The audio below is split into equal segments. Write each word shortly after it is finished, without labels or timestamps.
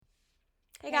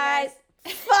Hey guys.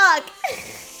 Fuck!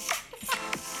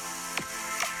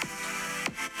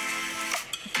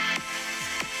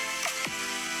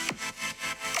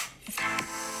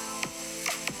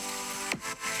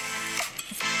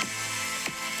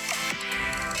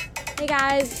 Hey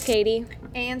guys, it's Katie.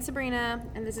 And Sabrina,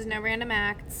 and this is No Random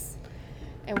Acts.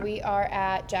 And we are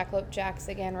at Jackalope Jack's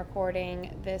again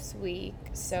recording this week.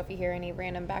 So if you hear any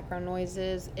random background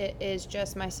noises, it is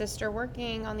just my sister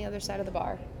working on the other side of the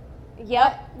bar.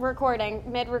 Yep, recording,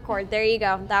 mid-record. There you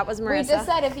go. That was Marissa. We just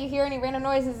said if you hear any random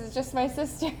noises, it's just my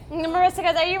sister. Marissa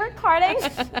goes, are you recording?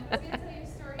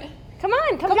 Come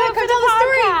on, come Come for tell the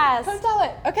story. podcast. Come tell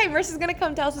it. Okay, Marissa's gonna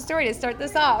come tell us a story to start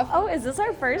this off. Oh, is this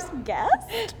our first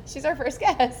guest? She's our first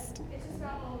guest. It's just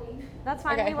about Halloween. That's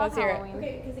fine. Okay, We love let's hear it. Halloween.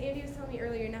 Okay, because Andy was telling me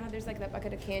earlier, you know how there's like that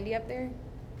bucket of candy up there?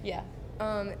 Yeah.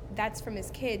 That's from his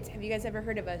kids. Have you guys ever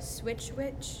heard of a switch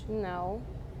witch? No.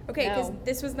 Okay, because No.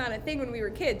 this was not a thing when we were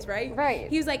kids, right? Right.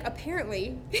 He was like,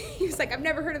 apparently, he was like, I've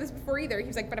never heard of this before either. He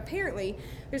was like, but apparently,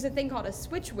 there's a thing called a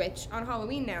switch witch on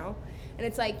Halloween now. And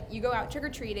it's like, you go out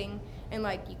trick-or-treating, and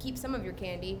like, you keep some of your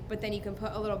candy, but then you can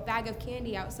put a little bag of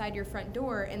candy outside your front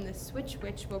door, and the switch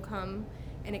witch will come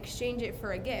and exchange it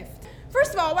for a gift.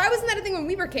 First of all, why wasn't that a thing when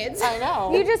we were kids? I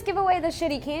know. You just give away the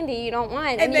shitty candy you don't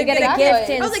want, and you then get a get gift I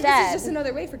instead. I was like, this is just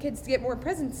another way for kids to get more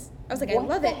presents. I was like, I What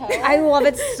love the it. hell? I love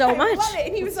it so I much. love it.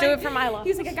 And he was Let's like, do it for Milo. He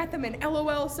was like, I got them an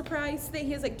LOL surprise thing.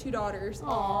 He has like 2 daughters.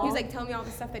 Aw. He was like telling me all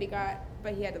the stuff that he got,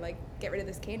 but he had to like get rid of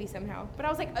this candy somehow. But I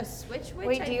was like, a switch witch?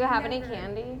 Wait, do you have any never-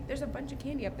 candy? There's a bunch of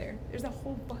candy up there. There's a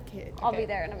whole bucket. I'll be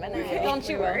there in a minute. Okay. Don't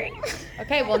you We will. worry.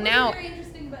 Okay, well now Very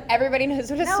interesting, but everybody knows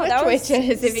what a No, switch that was witch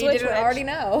is if you Switch didn't Witch. already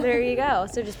know. There you go.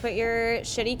 So just put your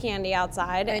shitty candy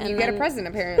outside, And you get a then- present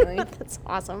apparently. That's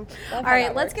awesome. Love All how right,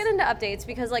 that let's works. get into updates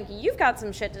because like you've got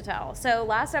some shit to tell. So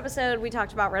last episode we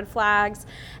talked about red flags,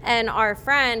 and our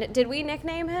friend, did we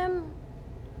nickname him?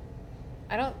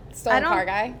 Stolen car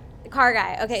guy. Car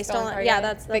guy. Okay, stolen. car Yeah, guy.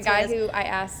 that's the what guy it is. who I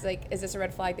asked like, is this a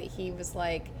red flag? That he was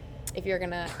like, if we're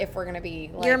gonna be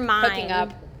like You're hooking mine.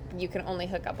 up, you can only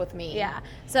hook up with me. Yeah.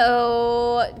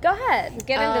 So go ahead,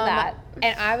 get into that.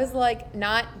 And I was like,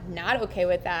 not okay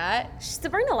with that.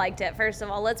 Sabrina liked it. First of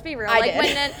all, let's be real. I like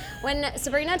did. when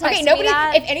Sabrina texted Okay, me nobody.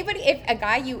 that, If a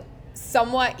guy you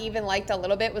somewhat even liked a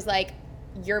little bit was like,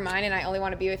 you're mine and I only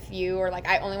want to be with you, or like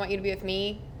I only want you to be with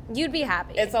me. you'd be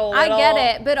happy. It's a I little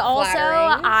get it, but also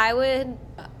flattering. I would.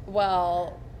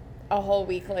 Well, a whole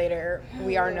week later,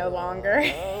 we are no longer.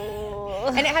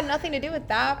 And it had nothing to do with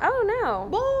that. Oh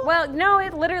no. Well, no,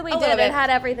 it literally A did. little It bit. had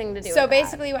everything to do with So that.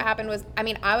 basically what happened was, I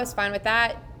mean, I was fine with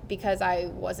that because I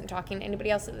wasn't talking to anybody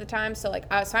else at the time. So like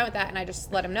I was fine with that, and I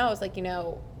just let him know. I was like, you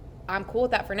know, I'm cool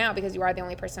with that for now because you are the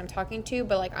only person I'm talking to,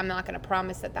 but like I'm not going to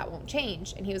promise that that won't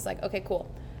change. And he was like, okay, cool.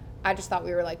 I just thought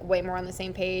we were like way more on the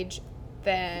same page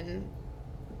than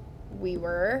we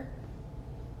were.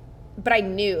 But I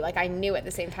knew at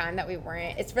the same time that we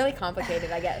weren't. It's really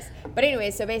complicated, I guess. But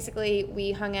anyway, so basically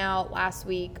we hung out last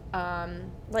week.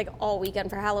 like all weekend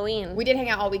for Halloween. We did hang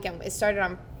out all weekend. It started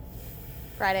on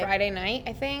Friday. Friday night,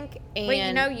 I think. And Wait,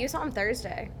 you know, you saw him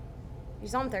Thursday. You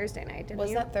saw him Thursday night, didn't Was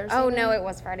you? that Thursday Oh night? no, it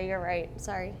was Friday. You're right.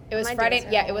 Sorry. it was My Friday. days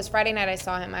are Yeah, all- it was Friday night I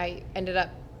saw him. I ended up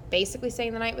basically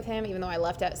staying the night with him, even though I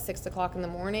left at 6 o'clock in the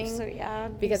morning. So yeah,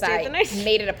 you because stayed I the night.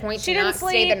 made it a point She to not didn't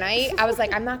stay the sleep. night. I was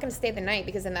like, I'm not going to stay the night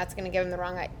because then that's going to give him the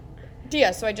wrong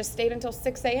idea. So I just stayed until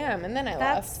 6 a.m. and then I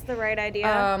That's left. the right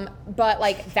idea. But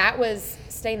like that was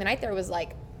staying the night there was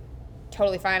like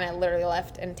totally fine. I literally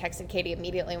left and texted Katie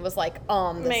immediately and was like, this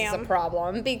is a Ma'am.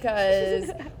 problem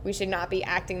because we should not be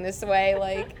acting this way.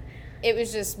 Like it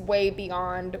was just way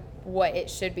beyond what it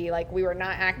should be. Like we were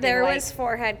not acting there like was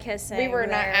forehead kissing. we were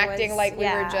not there acting was- like we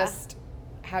yeah. were just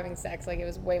having sex. Like it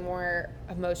was way more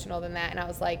emotional than that. And I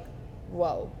was like,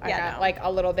 whoa. I Yeah, got no. like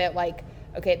a little bit like,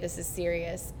 okay, this is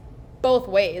serious. Both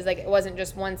ways. Like it wasn't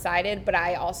just one-sided, but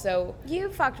I also You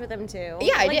fucked with him too.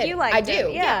 yeah, I like, did. You liked I do.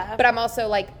 it. Yeah. But I'm also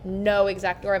like know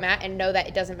exactly where I'm at and know that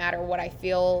it doesn't matter what I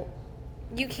feel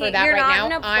you for can't. that You're right not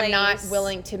now. in a I'm not place-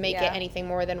 willing to make Yeah. it anything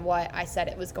more than what I said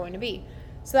it was going to be.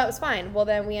 So that was fine. Well,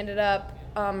 then we ended up,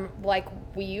 like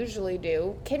we usually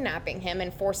do, kidnapping him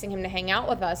and forcing him to hang out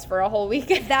with us for a whole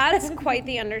weekend. That is quite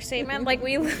the understatement. Like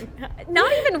we,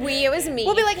 not even we. It was me.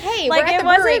 We'll be like, hey, Like, we're at it the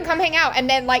brewery, wasn't- come hang out. And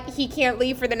then, like, he can't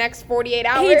leave for the next 48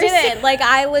 hours. He didn't. Like,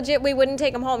 I legit, we wouldn't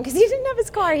take him home because he didn't have his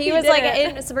car. He was like,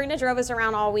 didn't. Sabrina drove us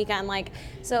around all weekend. Like,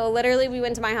 so literally we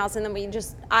went to my house and then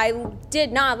I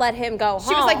did not let him go home.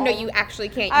 She was like, no, you actually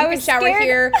can't. I You can was shower scared.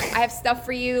 here. I have stuff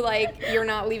for you. Like, you're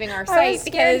not leaving our I site was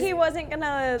scared because he wasn't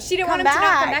gonna she didn't come want him to not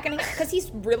come back. back. Because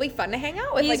he's really fun to hang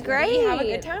out with. He's like, great. We have a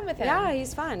good time with him. Yeah,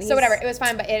 he's fun. So whatever, it was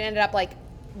fine, but it ended up like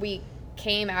we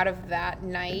came out of that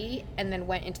night and then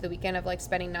went into the weekend of like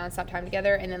spending nonstop time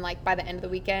together. And then like by the end of the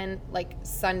weekend, like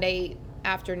Sunday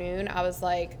afternoon, I was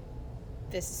like,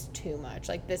 this is too much.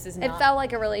 Like this is not. It felt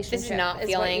like a relationship. This is not what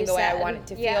feeling you the way I said. want it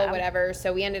to feel, Yeah. whatever.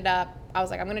 So we ended up, I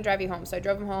was like, I'm going to drive you home. So I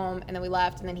drove him home and then we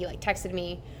left and then he like texted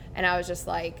me and I was just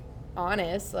like,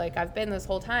 honest, like I've been this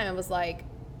whole time. I was like,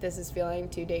 this is feeling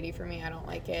too datey for me. I don't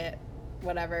like it,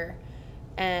 whatever.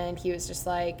 And he was just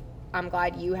like, I'm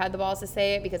glad you had the balls to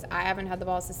say it because I haven't had the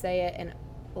balls to say it. And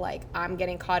like, I'm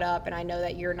getting caught up and I know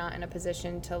that you're not in a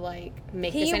position to like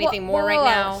make this anything more right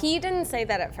now. He didn't say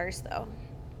that at first though.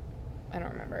 I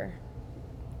don't remember.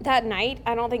 That night,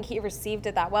 I don't think he received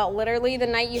it that well. Literally, the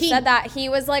night you He- said that, he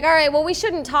was like, all right, well, we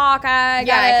shouldn't talk. Yeah,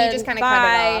 Gotta he just kind of cut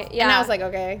bye." it off. Yeah. And I was like,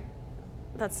 okay.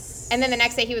 That's. And then the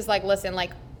next day he was like, listen,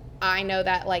 like, I know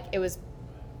that, like, it was,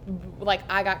 like,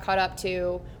 I got caught up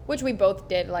too, which we both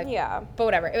did, like, Yeah. but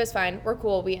whatever. It was fine. We're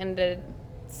cool. We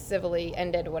civilly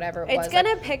ended whatever it was. It's gonna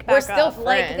Like, pick back we're still up. Friends.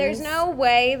 Like, there's no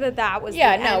way that was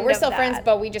Yeah, the no, end we're of still friends, that.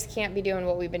 but we just can't be doing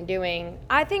what we've been doing.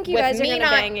 I think you with guys are me gonna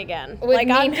not- bang again. With Like,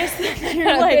 me, I'm just,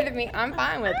 you're like, with me, I'm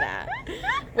fine with that.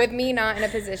 With me not in a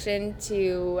position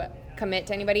to commit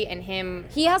to anybody and him.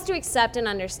 he has to accept and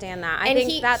understand that. I And think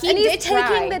he- that's, he and he's did taking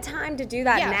try. the time to do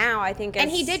that Yeah. now. I think,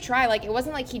 And is- he did try. Like, it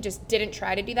wasn't like he just didn't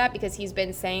try to do that because he's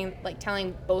been saying, like,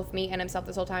 telling both me and himself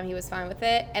this whole time he was fine with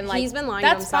it. And, like, He's been lying to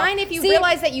that's himself. fine if you See-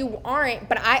 realize that you aren't.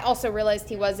 But I also realized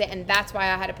he wasn't, and that's why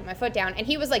I had to put my foot down. And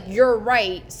he was like, you're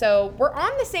right. So we're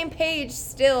on the same page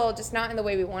still, just not in the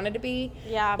way we wanted to be.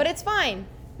 Yeah. But it's fine.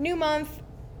 New month.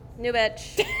 New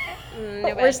bitch. New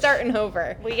We're bitch. starting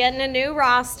over. We getting a new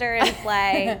roster in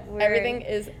play. Everything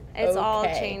is It's all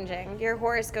okay. changing. Your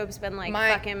horoscope's been like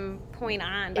My- fucking point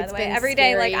on, by It's the way. been Every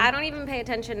day, like scary. I don't even pay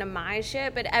attention to my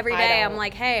shit, but every I day I'm don't.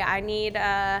 like, hey, I need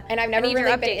And I've I never need your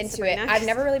really been updates, into Sabrina. it. I've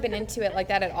never really been into it like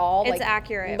that at all. It's like,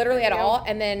 accurate literally for at you. all.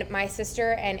 And then my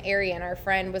sister and Arian, our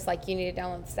friend, was like, you need to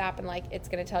download this app and like it's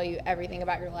gonna tell you everything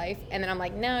about your life. And then I'm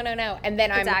like, no. And then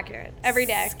It's I'm accurate every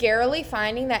day. Scarily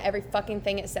finding that every fucking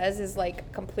thing it says is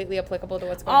like completely applicable to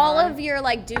what's going All on. of your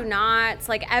like do nots,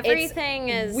 like It's everything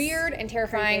is weird and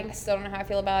terrifying. creepy. I still don't know how I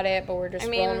feel about it, but we're just I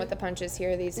mean, rolling with the punches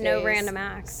here these days. no random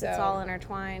acts. It's So, all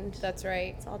intertwined. That's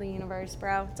right. It's all the universe,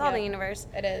 bro. It's all Yeah. the universe.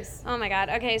 It is. Oh my god.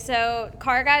 Okay, so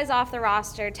Car Guy's off the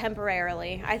roster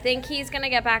temporarily. I think he's gonna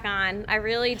get back on. I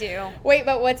really do. Wait,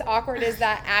 but what's awkward is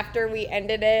that after we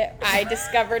ended it, I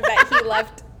discovered that he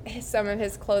left some of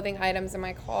his clothing items in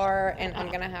my car, and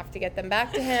I'm gonna have to get them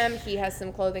back to him. He has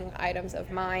some clothing items of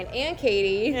mine and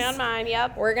Katie's. And mine,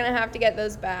 yep. We're gonna have to get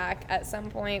those back at some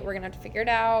point. We're gonna have to figure it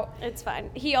out. It's fine.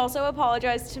 He also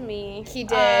apologized to me. He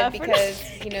did for because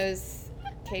he knows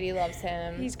Katie loves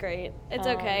him. he's great. It's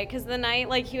okay because the night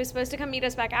like he was supposed to come meet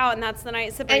us back out, and that's the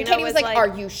night Sabrina and Katie was like, like, "Are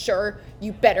you sure?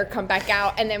 You better come back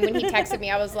out." And then when he texted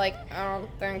me, I was like, "I don't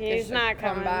think you He's should not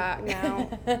come coming. back."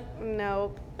 No,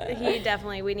 nope. He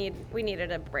definitely we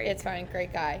needed a break. It's fine.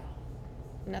 Great guy.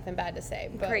 Nothing bad to say.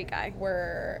 But Great guy.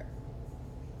 We're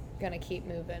gonna keep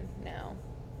moving now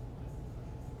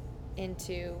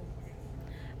into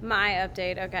My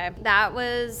update, okay. That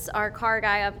was our Car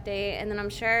Guy update, and then I'm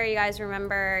sure you guys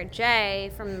remember Jay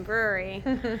from the brewery,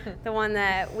 the one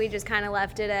that we just kind of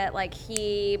left it at, like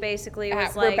he basically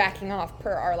was we're like, backing off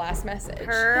per our last message.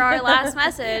 per our last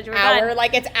message, we're Our done.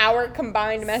 like it's our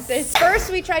combined message.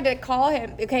 First we tried to call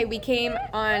him. Okay, we came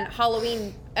on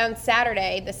Halloween on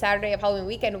Saturday, the Saturday of Halloween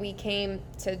weekend. We came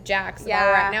to Jack's where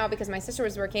we're Yeah. at now because my sister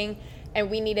was working and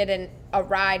we needed a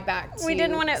ride back to We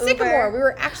didn't want to Sycamore. Uber. We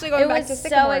were actually going It back was to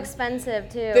Sycamore. so expensive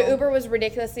too. The Uber was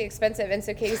ridiculously expensive, and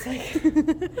so Katie's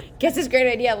like, gets this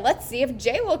great idea. Let's see if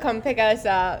Jay will come pick us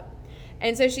up.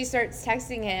 And so she starts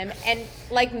texting him and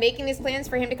like making these plans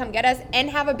for him to come get us and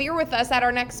have a beer with us at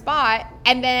our next spot.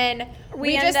 And then we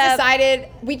We just end up- decided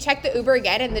we checked the Uber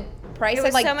again, and the price It had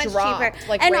was like so much dropped, cheaper.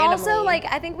 like and randomly. also, like,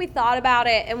 I think we thought about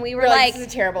it and we were We're like, like, this is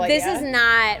a terrible this idea. is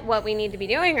not what we need to be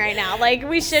doing right now. Like,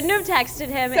 we shouldn't have texted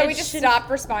him. So It we just shouldn't- stopped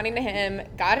responding to him,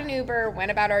 got an Uber, went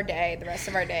about our day, the rest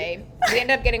of our day. We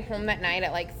ended up getting home that night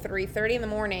at like 3:30 in the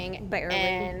morning. Barely.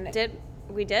 And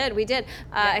We did.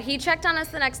 He checked on us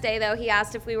the next day, though. He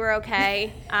asked if we were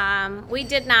okay. We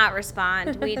did not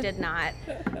respond. We did not.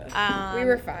 we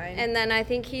were fine. And then I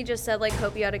think he just said, like,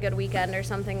 hope you had a good weekend or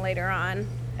something later on.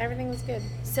 Everything was good.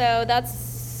 So that's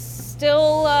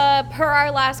still per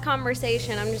our last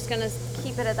conversation. I'm just going to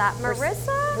keep it at that.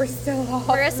 Marissa? We're still off.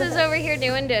 Marissa's over here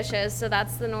doing dishes, so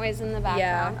that's the noise in the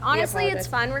background. we Honestly, it's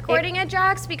apologize. fun recording at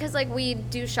Jack's because, like, we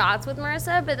do shots with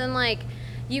Marissa, but then, like,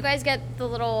 You guys get the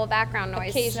little background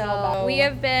noise. Occasional. So we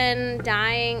have been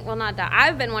dying. Well, not dying.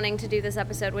 I've been wanting to do this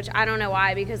episode, which I don't know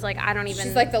why, because like I don't even.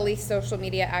 She's like the least social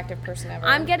media active person ever.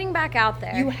 I'm getting back out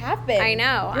there. You have been. I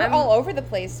know. You're all over the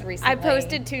place recently. I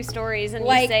posted 2 stories and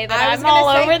like you say that I was I'm gonna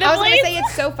all say, over the I was place. gonna say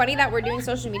it's so funny that we're doing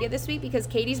social media this week because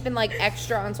Katie's been like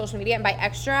extra on social media, and by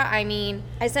extra I mean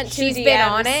I sent 2 she's DMs. been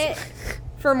on it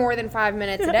for more than 5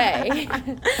 minutes a day.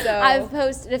 So I've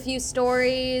posted a few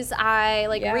stories. I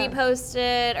Yeah.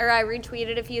 reposted or I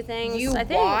retweeted a few things. you I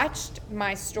think watched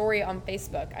my story on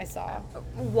Facebook. I saw,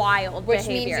 wild which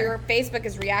behavior. means your Facebook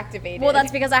is reactivated. Well,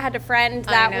 that's because I had to friend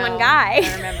I that know. one guy.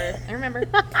 I remember.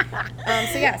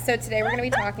 So today we're going to be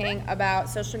talking about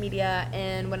social media,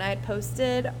 and when I had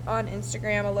posted on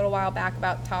Instagram a little while back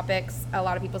about topics, a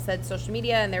lot of people said social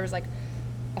media, and there was like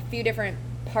a few different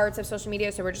parts of social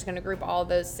media, so we're just going to group all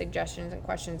those suggestions and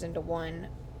questions into one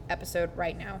episode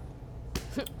right now.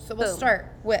 So we'll Boom.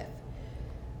 start with,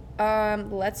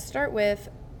 let's start with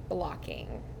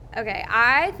blocking. Okay,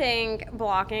 I think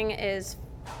blocking is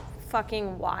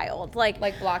fucking wild. Like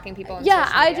Blocking people on yeah,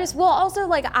 social I media. also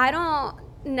like I don't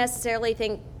necessarily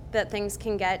think that things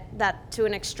can get that to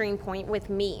an extreme point with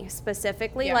me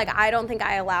specifically. Yeah. Like I don't think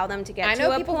I allow them to get I to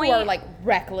know a people point. who are like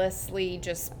recklessly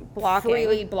just Blocking.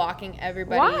 freely blocking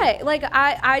everybody. Why? Like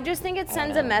I just think it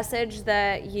sends a know. message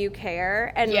that you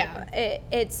care, and Yeah.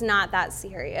 it's not that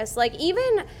serious. Like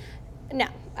even no,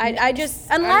 I just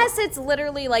unless it's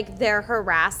literally like they're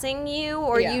harassing you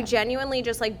or Yeah. you genuinely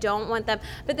just like don't want them.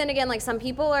 But then again, like some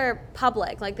people are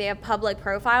public, like they have public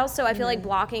profiles, so I feel like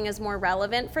blocking is more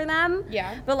relevant for them. Mm-hmm.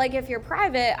 Yeah. But like if you're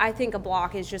private, I think a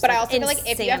block is just. But like, I also feel like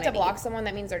if you have to insanity. block someone,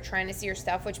 that means they're trying to see your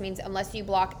stuff, which means unless you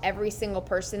block every single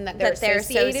person that they're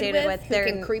associated with who they're-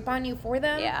 can creep on you for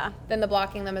them, Yeah. then the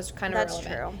blocking them is kind of That's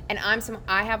irrelevant. true. And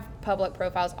I have public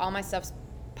profiles. All my stuff's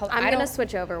public. I'm gonna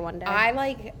switch over one day.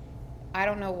 I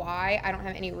don't know why. I don't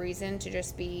have any reason to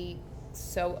just be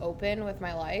so open with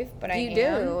my life, but I you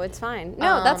am. do. It's fine.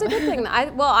 No, that's a good thing.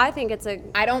 I think it's a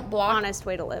I don't block. honest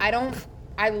way to live.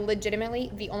 I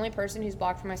legitimately, the only person who's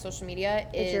blocked from my social media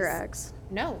Is your ex.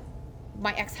 No,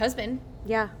 my ex-husband.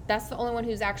 Yeah. That's the only one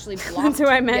who's actually blocked. who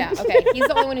I meant. Yeah, okay. He's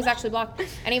the only one who's actually blocked.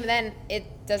 And even then, it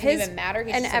doesn't His- even matter.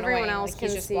 He's and just everyone annoying. else Like, he's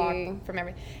can just see. blocked from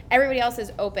everybody else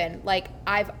is open. Like,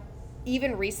 I've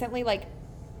even recently, like,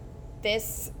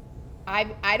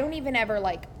 I don't even ever,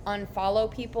 like, unfollow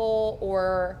people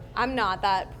or I'm not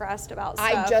that pressed about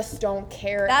stuff. I just don't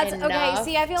care That's enough okay.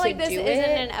 See, I feel like to this do isn't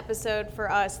it. an episode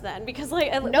for us then, because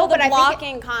like No, well, the but I think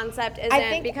blocking concept isn't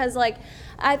think- because like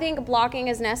I think blocking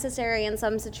is necessary in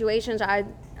some situations.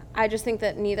 I just think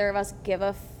that neither of us give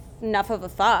enough of a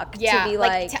fuck Yeah, to be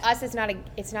like like to us, it's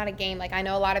not a game. Like I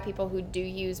know a lot of people who do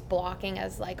use blocking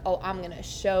as like, oh, I'm gonna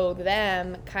show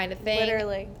them kind of thing.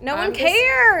 literally. No I'm one just-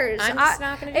 cares. I'm just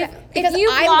not gonna do if, that If you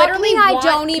block me, I want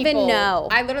don't even people- know.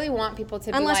 I literally want people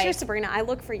to Unless be you're like, Sabrina, I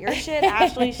look for your shit,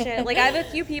 Ashley's shit. Like I have a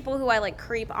few people who I like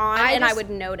creep on, and I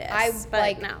would notice. But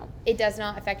like no. It does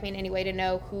not affect me in any way to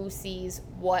know who sees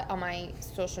what on my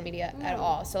social media at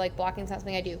all. So like blocking is not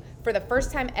something I do. For the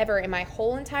first time ever in my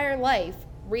whole entire life,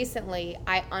 recently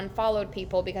I unfollowed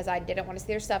people because I didn't want to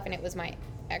see their stuff, and it was my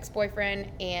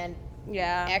ex-boyfriend and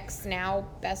Yeah. ex now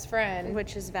best friend.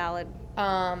 Which is valid.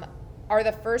 Are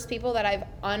the first people that I've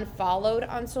unfollowed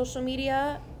on social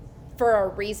media for a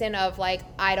reason of like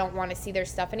I don't want to see their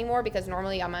stuff anymore, because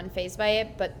normally I'm unfazed by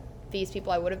it, but these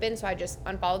people I would have been, so I just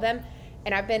unfollowed them.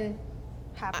 And I've been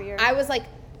Happier. I was like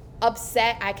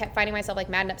upset. I kept finding myself like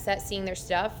mad and upset seeing their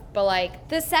stuff, but like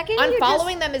The second you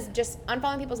unfollowing them is just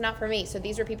unfollowing people is not for me. So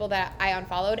these are people that I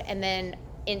unfollowed and then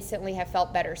instantly have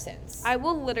felt better since. I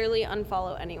will literally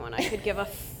unfollow anyone. I could give a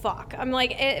fuck. I'm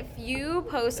like, if you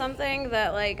post something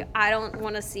that like I don't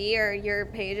want to see, or your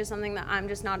page is something that I'm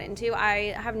just not into,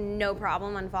 I have no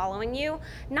problem unfollowing you.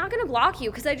 Not gonna block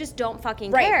you because I just don't fucking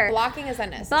Right, care. blocking is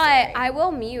unnecessary. But I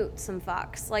will mute some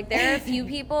fucks. Like there are a few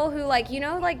people who like, you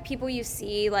know, like people you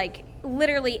see like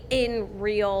literally in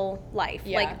real life.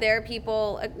 Yeah. Like there are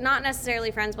people, not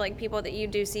necessarily friends, but like people that you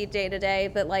do see day to day,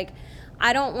 but like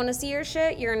I don't want to see your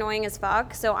shit. You're annoying as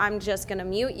fuck. So I'm just going to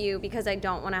mute you because I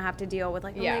don't want to have to deal with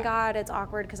like, oh Yeah. my God, it's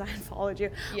awkward because I unfollowed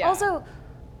you. Yeah. Also,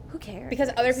 who cares?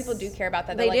 Because other people do care about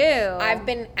that. They They're like, do. I've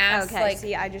been asked Okay, like,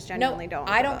 see, I just genuinely don't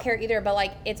I give don't up. care either. But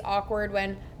like, it's awkward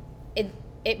when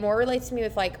it more relates to me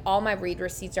with like all my read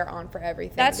receipts are on for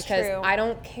everything. That's because true. I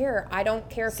don't care. I don't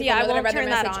care if See, people I know that I won't read their turn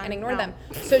that message on, and ignore no. them.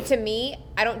 So to me,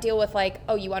 I don't deal with like,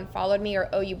 oh, you unfollowed me or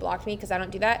oh, you blocked me, because I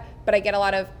don't do that. But I get a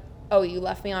lot of, oh, you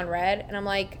left me on red, and I'm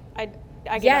like,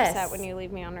 I get Yes. upset when you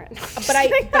leave me on red. But I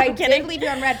I'm did kidding. leave you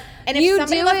on red. And if You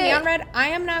somebody do left me it. on red, I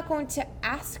am not going to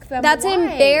ask them That's why.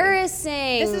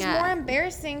 embarrassing. This is more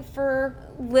embarrassing for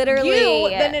Literally you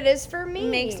than it is for me.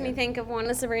 Makes me think of one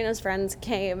of Sabrina's friends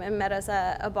came and met us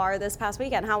at a bar this past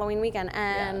weekend, Halloween weekend,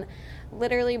 and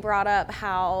literally brought up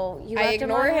how you I left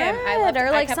ignore him, on him. red,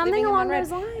 or like kept something leaving him along on red.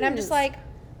 those lines. And I'm just like,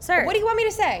 sir, what do you want me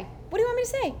to say? What do you want me to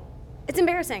say? it's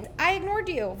embarrassing. I ignored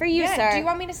you. For you, sir. Do you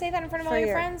want me to say that in front of For all your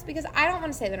your- friends? Because I don't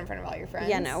want to say that in front of all your friends.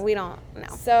 Yeah, no, we don't. No.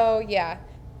 So, yeah.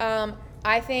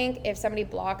 I think if somebody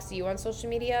blocks you on social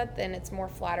media, then it's more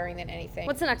flattering than anything.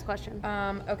 What's the next question?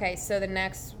 Okay, so the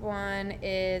next one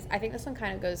is, I think this one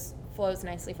kind of flows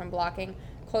nicely from blocking.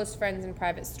 Close friends and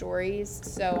private stories.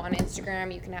 So on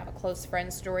Instagram, you can have a close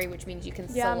friend story, which means you can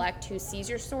Yeah. select who sees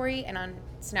your story. And on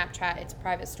Snapchat, it's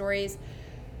private stories.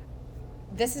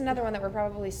 This is another one that we're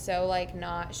probably so like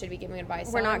not should be giving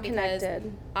advice We're on not because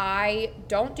connected. I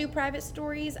don't do private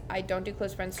stories. I don't do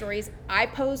close friend stories. I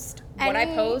post what I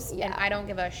post, and yeah. I don't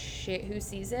give a shit who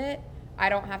sees it. I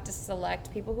don't have to select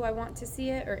people who I want to see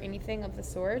it or anything of the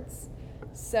sorts.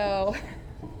 So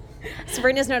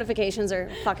Sabrina's notifications are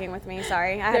fucking with me.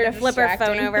 Sorry, I They're had to flip her phone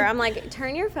distracting. over. I'm like,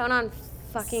 turn your phone on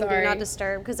fucking do Sorry. not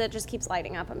disturb because it just keeps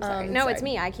lighting up. I'm sorry. No, sorry. it's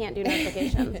me. I can't do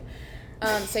notifications.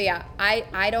 So yeah,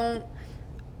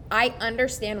 I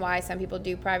understand why some people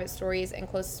do private stories and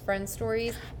close friend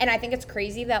stories, and I think it's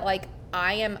crazy that like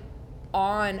I am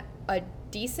on a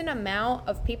decent amount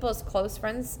of people's close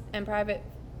friends and private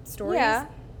stories. Yeah.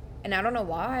 And I don't know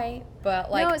why,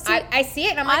 but like No, see, I see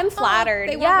it and I'm like, I'm flattered.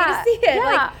 They want me Yeah, to see it. yeah.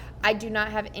 Like I do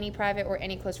not have any private or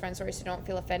any close friend stories, so don't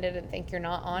feel offended and think you're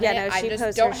not on Yeah, it. no, I she just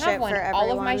posts don't her have shit one. for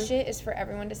All of my everyone. shit is for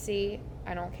everyone to see.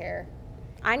 I don't care.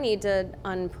 I need to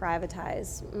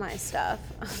unprivatize my stuff.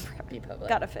 Be public.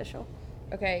 Got official.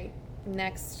 Okay,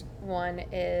 next one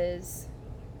is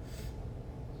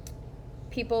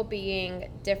people being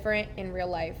different in real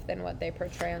life than what they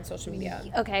portray on social media.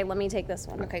 Okay, let me take this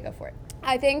one. Okay, go for it.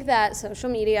 I think that social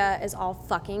media is all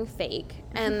fucking fake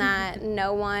and that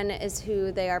no one is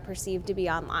who they are perceived to be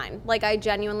online. Like, I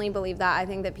genuinely believe that. I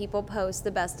think that people post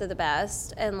the best of the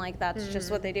best and, like, that's just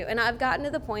what they do. And I've gotten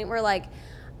to the point where, like,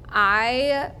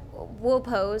 I will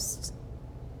post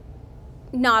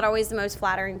not always the most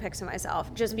flattering pics of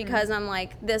myself just because I'm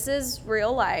like, this is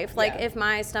real life. Like, Yeah. if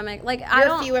my stomach, like, I You're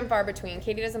don't. few and far between.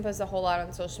 Katie doesn't post a whole lot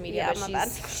on social media, Yeah, but my bad.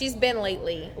 she's been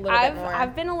lately a little bit more.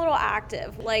 I've been a little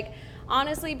active. Like,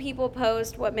 honestly, people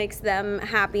post what makes them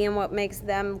happy and what makes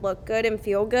them look good and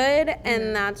feel good,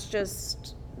 and that's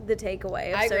just the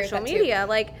takeaway I of agree with social that, too. media.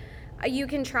 Like, you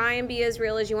can try and be as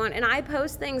real as you want, and I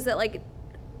post things that like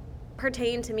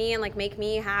pertain to me and like make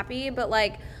me happy, but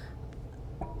like,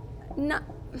 not.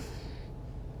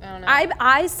 I don't know.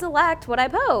 I select what I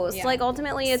post. Yeah. Like,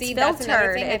 ultimately, it's See, filtered. that's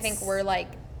another thing I It's- think we're like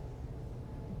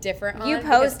different on. You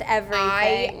because post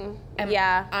everything.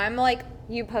 Yeah. I'm like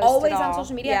You post always it on all.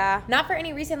 social media. Yeah. Not for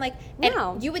any reason. Like, and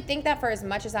No. you would think that for as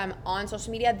much as I'm on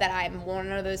social media, that I'm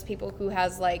one of those people who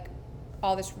has like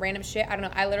all this random shit. I don't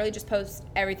know. I literally just post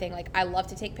everything. Like, I love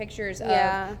to take pictures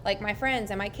Yeah. of like my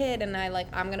friends and my kid, and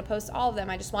I'm gonna post all of them.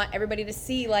 I just want everybody to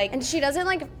see like. And she doesn't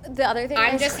like the other thing.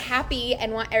 I'm is- just happy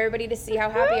and want everybody to see how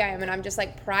happy I am, and I'm just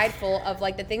like prideful of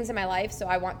like the things in my life, so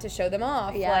I want to show them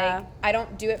off. Yeah. Like, I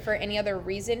don't do it for any other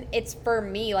reason. It's for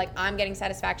me. Like, I'm getting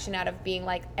satisfaction out of being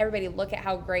like, everybody look at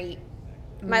how great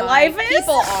My life is.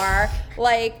 people are.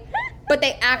 Like, but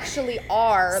they actually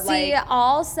are. See, like,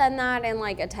 I'll send that in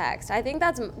like a text. I think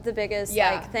that's the biggest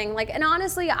Yeah. like thing. Like, and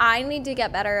honestly, I need to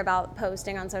get better about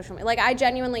posting on social media. Like, I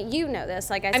genuinely, you know this.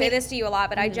 Like, I say mean- this to you a lot,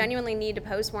 but I genuinely need to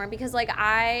post more because like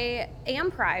I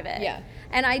am private. Yeah.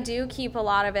 And I do keep a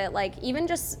lot of it. Like, even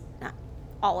just not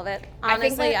all of it. I think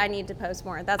Honestly, that- I need to post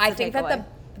more. That's I the think takeaway.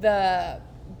 that the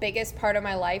biggest part of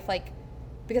my life, like,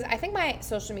 because I think my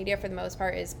social media for the most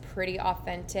part is pretty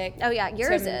authentic. Oh, yeah,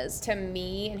 yours to, is. to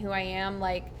me and who I am.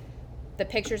 Like, the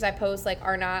pictures I post like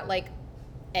are not like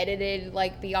edited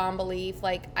like beyond belief.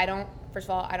 Like, I don't. First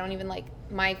of all, I don't even like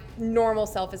my normal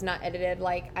self is not edited.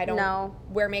 Like, I don't No.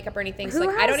 wear makeup or anything. So Who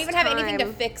like, I don't has even have anything to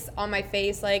time? fix on my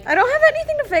face. Like, I don't have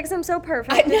anything to fix. I'm so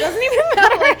perfect. it doesn't even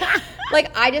matter.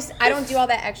 Like, I don't do all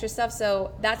that extra stuff,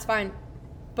 so that's fine.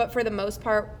 But for the most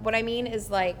part, what I mean is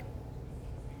like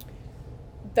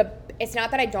it's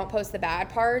not that I don't post the bad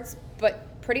parts,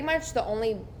 but pretty much the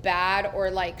only bad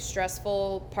or like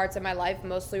stressful parts of my life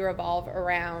mostly revolve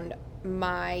around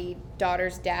my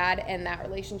daughter's dad and that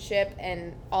relationship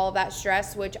and all of that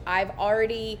stress, which I've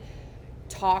already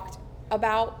talked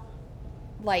about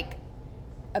like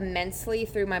immensely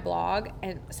through my blog,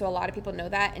 and so a lot of people know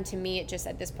that, and to me it just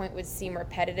at this point would seem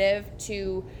repetitive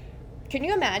to Can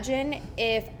you imagine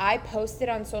if I posted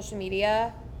on social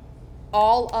media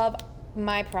all of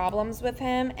my problems with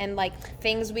him and like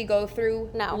things we go through?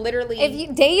 No. Literally. If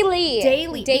you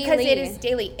daily. Because it is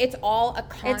daily. It's all a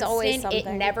constant. It's always It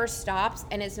something. never stops,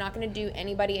 and it's not going to do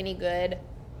anybody any good.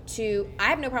 I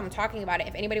have no problem talking about it.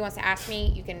 If anybody wants to ask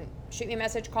me, you can shoot me a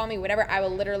message, call me, whatever. I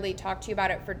will literally talk to you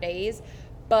about it for days.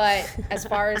 But as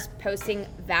far as posting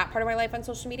that part of my life on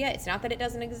social media, it's not that it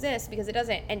doesn't exist, because it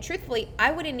doesn't. And truthfully,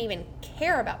 I wouldn't even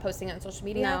care about posting it on social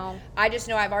media. No. I just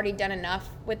know I've already done enough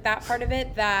with that part of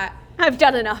it that I've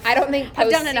done enough. I don't think I've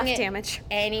posting done enough it damage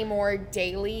anymore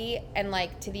daily and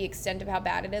like to the extent of how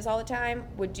bad it is all the time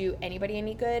would do anybody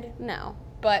any good. No.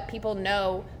 But people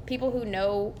who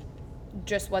know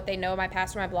just what they know of my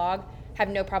past or my blog have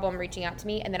no problem reaching out to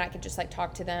me, and then I could just like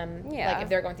talk to them. Yeah. Like if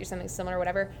they're going through something similar or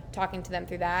whatever, talking to them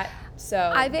through that.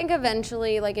 So I think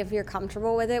eventually, like, if you're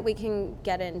comfortable with it, we can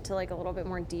get into like a little bit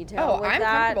more detail with I'm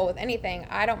that. comfortable with anything.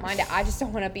 I don't mind it. I just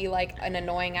don't want to be like an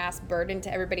annoying ass burden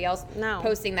to everybody else. No.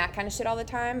 Posting that kind of shit all the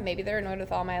time. Maybe they're annoyed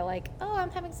with all my like, oh, I'm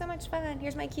having so much fun.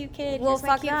 Here's my cute kid. Well, Here's my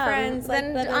fuck cute them. friends.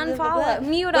 Then like, blah, blah, blah, unfollow, blah, blah.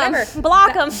 mute them, Whatever.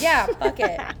 block them. Yeah, fuck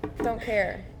it. Don't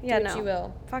care. Yeah, Do what no. you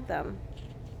will. Fuck them.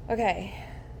 Okay.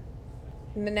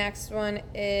 The next one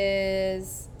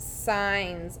is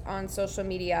signs on social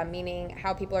media, meaning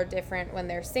how people are different when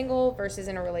they're single versus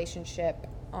in a relationship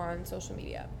on social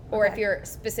media. Or if Okay. you're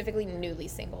specifically newly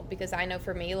single. Because I know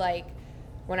for me, like,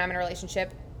 when I'm in a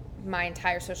relationship, my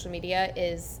entire social media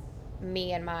is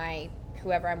me and my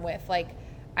whoever I'm with. Like,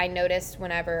 I noticed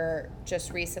whenever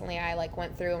just recently I, like,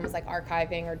 went through and was, like,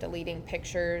 archiving or deleting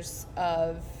pictures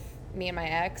of me and my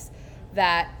ex,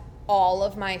 that all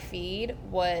of my feed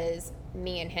was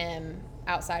me and him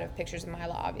outside of pictures of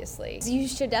Mila, obviously. You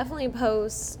should definitely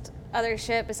post other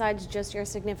shit besides just your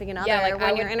significant other. Yeah, like when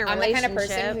I you're in a I'm the relationship. kind of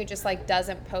person who just like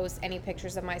doesn't post any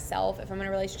pictures of myself if I'm in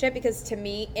a relationship, because to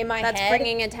me, in my That's head,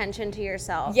 bringing attention to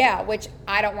yourself. yeah, which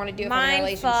I don't want to do if I'm in a Mind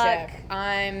relationship.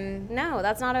 fuck. No,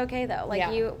 that's not okay though. Like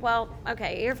Yeah.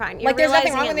 okay, you're fine. You're Like, there's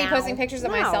nothing realizing wrong it with me now. posting pictures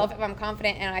of No. myself if I'm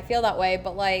confident and I feel that way,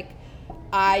 but like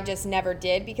I just never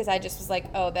did, because I just was like,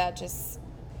 oh,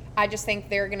 I just think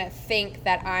they're gonna think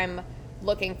that I'm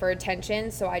looking for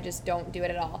attention, so I just don't do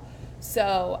it at all.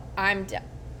 So I'm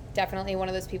definitely one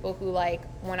of those people who, like,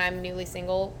 when I'm newly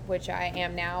single, which I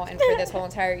am now, and for this whole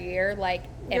entire year, like,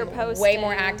 You're am way posting.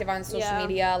 more active on social Yeah.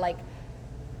 media. Like,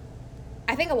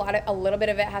 I think a little bit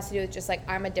of it has to do with just like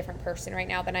I'm a different person right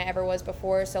now than I ever was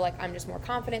before. So like I'm just more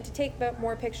confident to take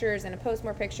more pictures and to post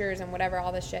more pictures and whatever,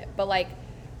 all this shit. But like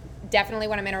definitely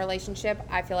when I'm in a relationship,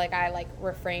 I feel like I like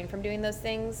refrain from doing those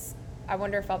things. I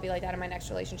wonder if I'll be like that in my next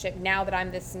relationship now that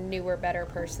I'm this newer, better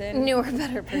person.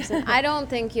 Better person.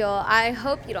 I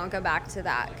hope you don't go back to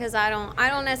that, because I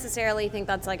don't necessarily think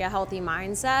that's like a healthy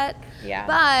mindset. Yeah.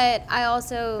 But I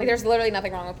also Like there's literally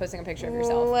nothing wrong with posting a picture of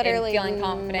yourself literally and feeling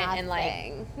confident and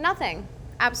like nothing.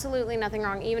 Absolutely nothing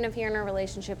wrong. Even if you're in a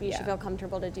relationship, you should feel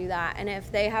comfortable to do that. And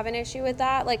if they have an issue with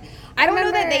that, like I don't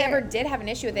know that they remember- ever did have an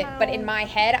issue with it, but in my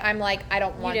head, I'm like, I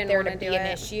don't want didn't there to wanna be do an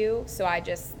it. issue. So that's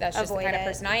just the Avoid kind of it.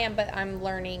 person I am. But I'm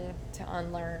learning to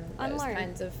unlearn those Unlearn.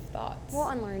 kinds of thoughts. We'll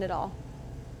unlearn it all.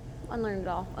 Unlearn it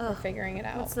all. We're Ugh. figuring it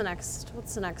out. What's the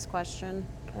next question?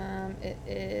 It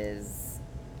is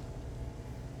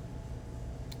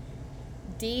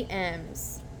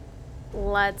DMs.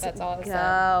 Let's That's all it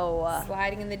go. said.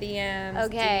 Sliding in the DMs.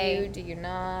 Okay. Do you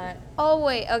not? Oh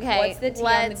wait, okay. What's the tea on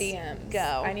let's the DMs?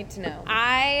 Go. I need to know.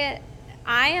 I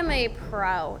am a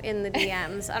pro in the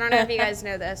DMs. I don't know if you guys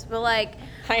know this, but like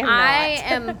I am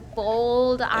not. am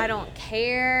bold. I don't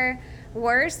care.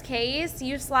 Worst case,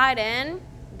 you slide in,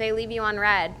 they leave you on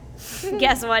red.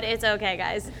 Guess what? It's okay,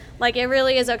 guys. Like it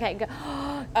really is okay.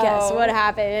 Guess what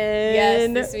happened?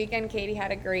 Yes, this weekend Katie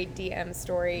had a great DM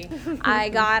story. I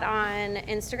got on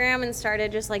Instagram and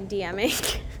started just like DMing.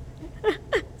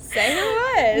 Say who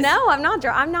it was. No,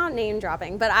 I'm not name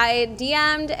dropping, but I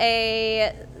DM'd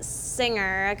a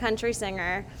singer, a country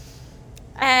singer.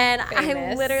 And I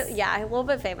Famous. literally, yeah, a little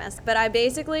bit famous, but I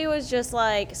basically was just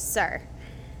like, sir.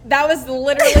 That was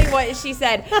literally what she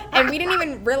said. And we didn't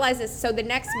even realize this. So the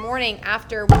next morning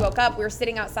after we woke up, we were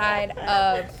sitting outside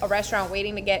of a restaurant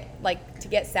waiting to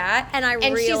get sat. And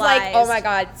she's like, oh realized- my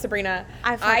God, Sabrina,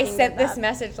 I I fucking sent did this that.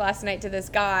 message last night to this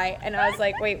guy. And I was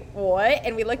like, wait, what?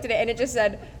 And we looked at it and it just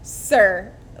said,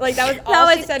 sir. Like, that was all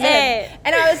That she was said to him. it.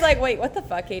 And I was like, wait, what the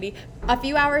fuck, Katie? A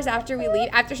few hours after we leave,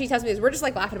 after she tells me this, we're just,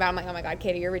 like, laughing about it. I'm like, oh, my God,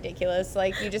 Katie, you're ridiculous.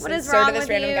 Like, you just What is inserted wrong this with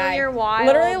random you? guy. You're wild.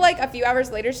 Literally, like, a few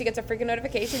hours later, she gets a freaking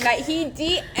notification that he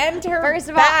DM'd her First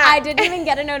of all, back. I didn't even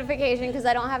get a notification because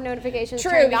I don't have notifications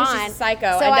True, turned because on. she's a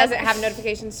psycho So and I- doesn't have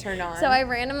notifications turned on. So I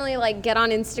randomly like get on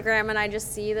Instagram and I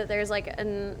just see that there's like a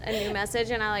new message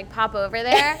and I like pop over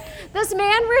there. This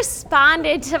man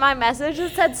responded to my message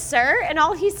and said, "Sir," and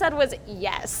all he said was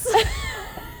yes.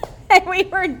 And we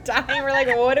were dying. We're like,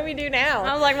 well, what do we do now?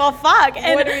 I was like, well, fuck.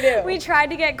 And What do we do? We tried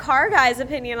to get Car Guy's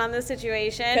opinion on the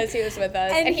situation. Because he was with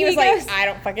us. And And he he was goes- like, I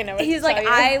don't fucking know what He's to like, tell you.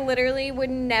 I literally would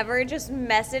never just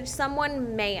message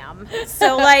someone, ma'am.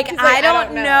 So like, He's like, I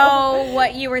don't know." know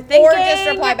what you were thinking. Or just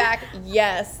reply back,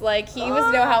 yes. Like, he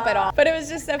was no help at all. But it was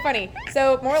just so funny.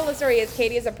 So, moral of the story is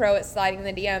Katie is a pro at sliding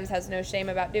in the DMs, has no shame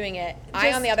about doing it. I,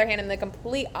 Just- on the other hand, am the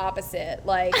complete opposite.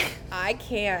 Like, I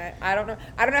can't. I don't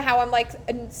know how I'm, like,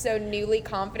 so newly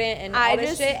confident and I all this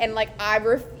just- shit. And, like, I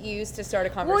refuse to start a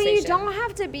Well, conversation. you don't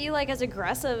have to be like as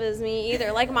aggressive as me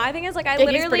either. Like my thing is like I Yeah, he's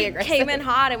pretty literally aggressive. came in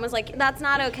hot and was like, "That's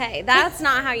not okay. That's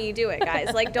not how you do it,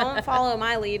 guys. Like don't follow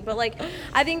my lead." But like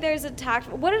I think there's a tact.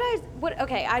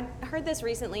 Okay, I heard this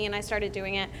recently and I started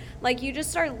doing it. Like you just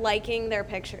start liking their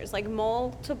pictures, like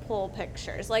multiple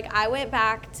pictures. Like I went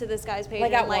back to this guy's page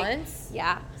Like, and at once?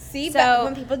 Yeah. See, so but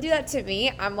when people do that to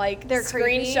me, I'm like, They're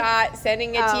creepy? screenshot,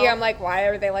 sending it to Oh. you. I'm like, why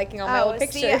are they liking all my old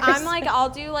pictures? See, I'm like, I'll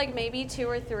do like maybe 2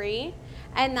 or 3,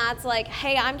 and that's like,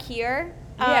 hey, I'm here,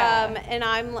 Yeah. and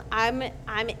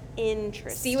I'm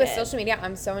interested. See, with social media,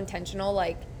 I'm so intentional.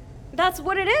 Like, That's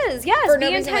what it is. Yes, for be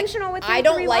no reason, like, intentional with your I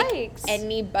don't 3 like likes.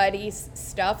 anybody's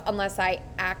stuff unless I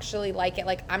actually like it.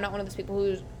 Like, I'm not one of those people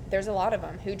who, there's a lot of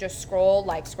them who just scroll,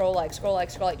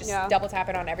 just Yeah. double tap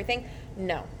it on everything.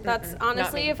 No. That's mm-mm, not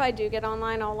honestly, me. if I do get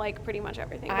online, I'll like pretty much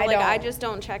everything. But I like, I don't. just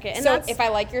don't check it. And So that's, if I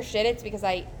like your shit, it's because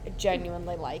I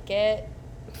genuinely like it.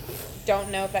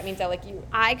 Don't know if that means I like you.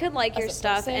 I could like your as a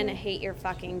stuff person? and hate your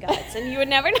fucking guts, and you would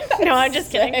never know. No, I'm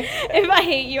just kidding. If I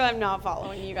hate you, I'm not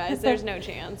following you guys. There's no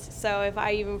chance. So if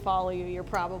I even follow you, you're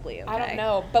probably okay. I don't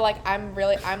know, but like I'm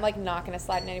like not gonna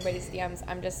slide in anybody's DMs.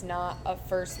 I'm just not a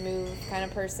first move kind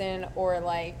of person, or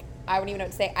like I wouldn't even know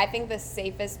what to say. I think the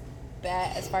safest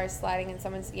bet as far as sliding in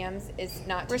someone's DMs is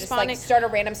not to Responding- just like start a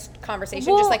random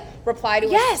conversation. Well, just like reply to a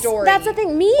Yes, story. that's the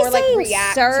thing. Me or like saying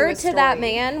react "sir" to, a to that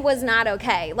story. man was not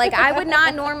okay. Like I would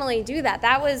not normally do that.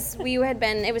 That was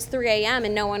it was 3 a.m.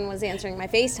 and no one was answering my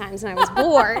FaceTimes and I was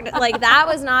bored. Like that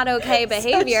was not okay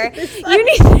behavior. You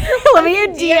need let me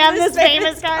DM this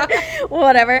famous guy.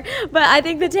 Whatever. But I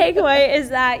think the takeaway is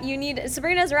that you need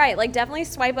Sabrina's right. Like definitely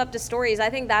swipe up to stories.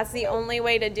 I think that's the only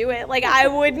way to do it. Like I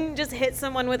wouldn't just hit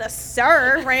someone with a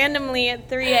 "sir" randomly at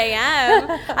 3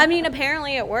 a.m. I mean,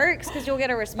 apparently it works because you'll get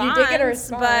a response. did get a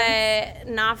response. But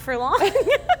not for long.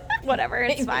 Whatever,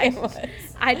 it's Maybe fine. it was.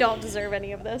 I don't deserve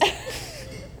any of this.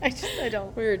 I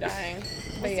don't. We were dying,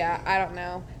 but yeah, I don't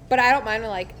know. But I don't mind when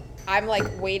like I'm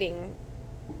like waiting.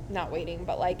 Not waiting,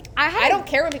 but like I don't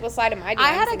care when people slide in my DMs. I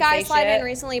had a and guy say slide shit. in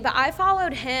recently, but I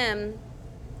followed him.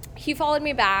 He followed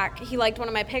me back. He liked one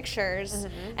of my pictures,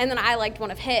 and then I liked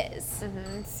one of his.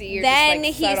 See, you're Then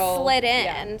just, like, he subtle. slid in.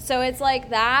 Yeah. So it's like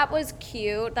that was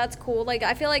cute. That's cool. Like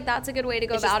I feel like that's a good way to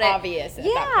go It's about just it. obvious at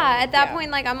yeah, that point. at that Yeah.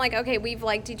 point, like I'm like, okay, we've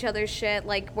liked each other's shit.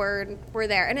 Like we're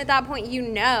there. And at that point, you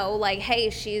know, like, hey,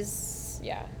 she's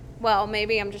Yeah. well,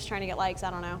 maybe I'm just trying to get likes. I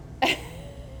don't know.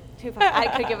 I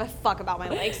could give a fuck about my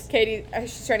likes. Katie,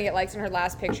 she's trying to get likes on her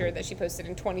last picture that she posted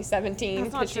in 2017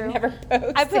 That's not because she true. never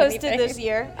posted. I posted anything. this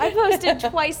year. I posted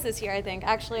twice this year, I think.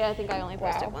 Actually, I think I only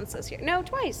posted Wow. once this year. No,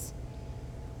 twice.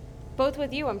 Both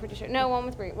with you, I'm pretty sure. No, one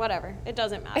with Brie. Whatever. It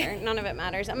doesn't matter. None of it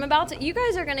matters. You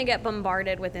guys are going to get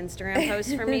bombarded with Instagram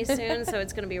posts from me soon, so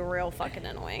it's going to be real fucking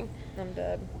annoying. I'm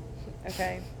dead.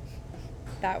 Okay.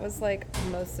 That was like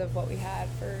most of what we had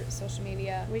for social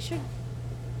media. We should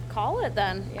call it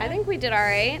then. Yeah. I think we did all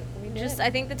right. We Just, did. I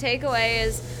think the takeaway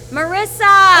is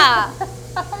Marissa!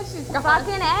 She's gone.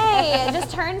 Fucking A. It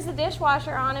just turns the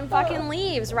dishwasher on and fucking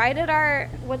leaves right at our,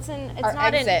 it's Our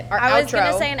not exit, our I was going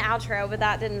to outro. say an outro, but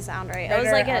that didn't sound right. Right I was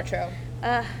at like, our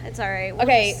outro. It's all right.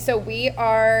 Okay, so we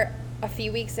are a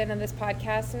few weeks into this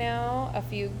podcast now,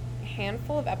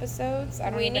 handful of episodes. I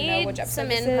don't we even know need which episode some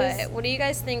this input. is. What do you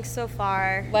guys think so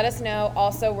far? Let us know.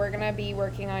 Also, we're going to be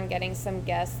working on getting some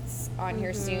guests on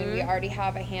here soon. We already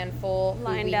have a handful who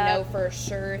Lined we up. know for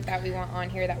sure that we want on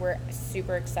here that we're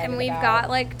super excited And we've about. got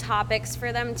like topics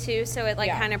for them too, so it like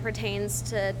Yeah. kind of pertains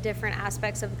to different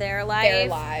aspects of their life. their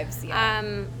lives.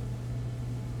 Yeah.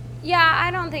 Yeah,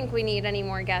 I don't think we need any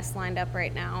more guests lined up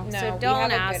right now. No, so we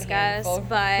don't have a ask good us. handful.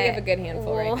 But We have a good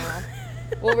handful right now.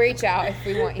 We'll reach out if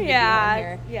we want you to be on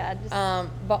here. Yeah. Just,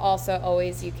 But also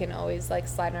you can always like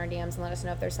slide in our DMs and let us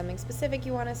know if there's something specific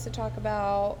you want us to talk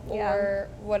about or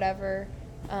whatever.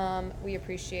 We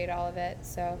appreciate all of it.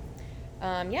 So,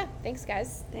 thanks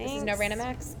guys. This is No Thanks. Random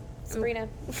Acts. Sabrina.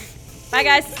 bye,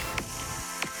 guys.